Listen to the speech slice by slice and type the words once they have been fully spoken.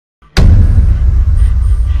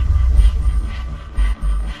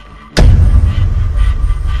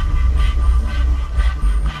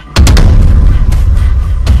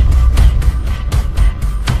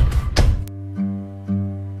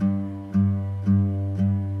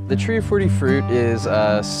The tree of 40 fruit is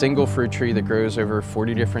a single fruit tree that grows over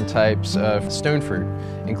 40 different types of stone fruit,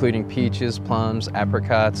 including peaches, plums,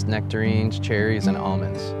 apricots, nectarines, cherries, and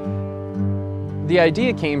almonds. The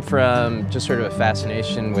idea came from just sort of a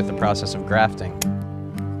fascination with the process of grafting.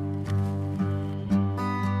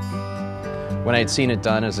 When I'd seen it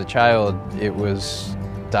done as a child, it was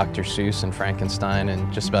Dr. Seuss and Frankenstein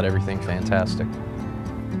and just about everything fantastic.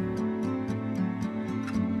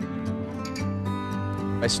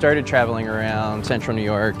 I started traveling around central New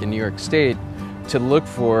York and New York State to look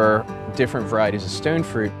for different varieties of stone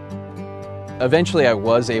fruit. Eventually I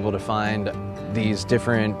was able to find these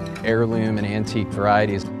different heirloom and antique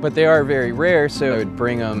varieties, but they are very rare, so I would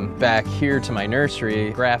bring them back here to my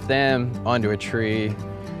nursery, graft them onto a tree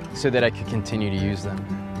so that I could continue to use them.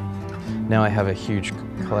 Now I have a huge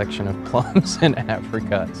collection of plums and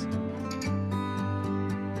apricots.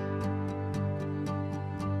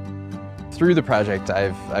 Through the project,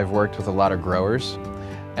 I've worked with a lot of growers,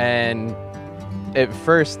 and at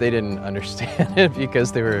first they didn't understand it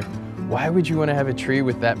because they were, why would you want to have a tree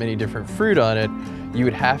with that many different fruit on it? You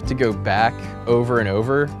would have to go back over and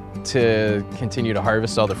over to continue to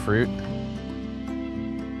harvest all the fruit.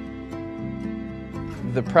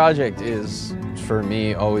 The project is, for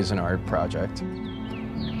me, always an art project.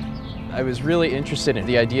 I was really interested in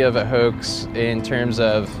the idea of a hoax in terms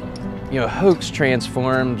of, hoax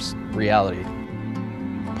transforms reality.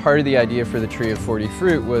 Part of the idea for the tree of 40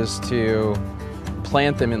 fruit was to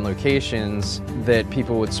plant them in locations that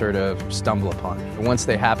people would sort of stumble upon. Once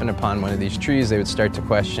they happened upon one of these trees, they would start to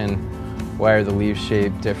question, why are the leaves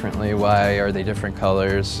shaped differently? Why are they different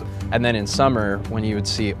colors? And then in summer, when you would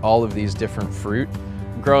see all of these different fruit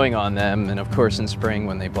growing on them, and of course in spring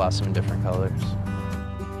when they blossom in different colors.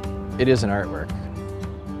 It is an artwork.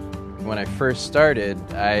 When I first started,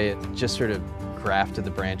 I just sort of grafted the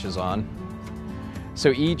branches on. So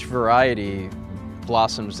each variety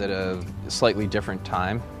blossoms at a slightly different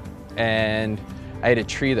time. And I had a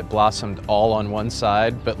tree that blossomed all on one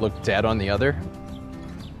side but looked dead on the other.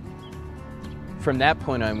 From that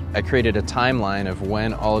point on, I created a timeline of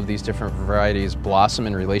when all of these different varieties blossom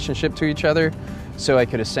in relationship to each other, so I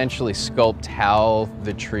could essentially sculpt how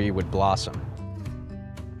the tree would blossom.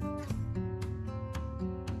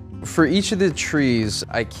 For each of the trees,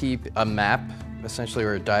 I keep a map, essentially,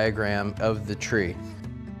 or a diagram of the tree.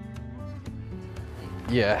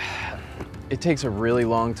 Yeah, it takes a really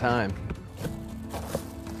long time.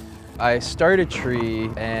 I start a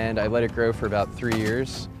tree and I let it grow for about 3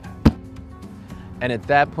 years. And at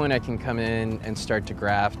that point, I can come in and start to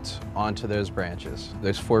graft onto those branches.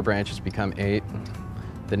 Those 4 branches become 8.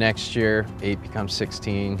 The next year, 8 becomes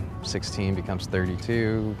 16, 16 becomes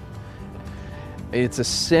 32. It's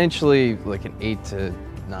essentially like an 8 to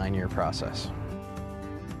 9 year process.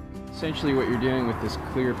 Essentially what you're doing with this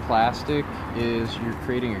clear plastic is you're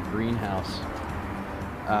creating a greenhouse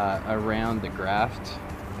around the graft.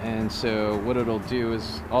 And so what it'll do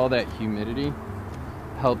is all that humidity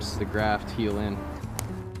helps the graft heal in.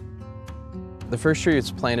 The first tree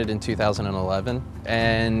was planted in 2011,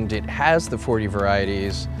 and it has the 40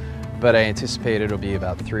 varieties, but I anticipate it'll be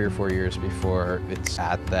about 3 or 4 years before it's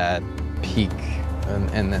at that peak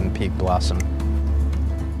and then peak blossom.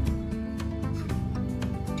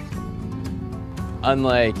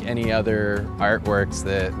 Unlike any other artworks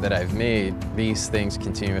that I've made, these things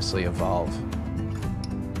continuously evolve.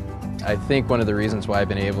 I think one of the reasons why I've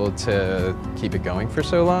been able to keep it going for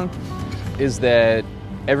so long is that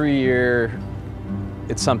every year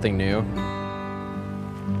it's something new.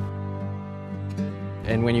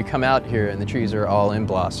 And when you come out here and the trees are all in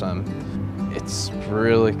blossom, it's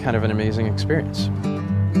really kind of an amazing experience.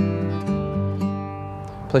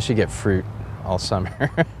 Plus you get fruit all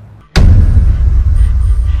summer.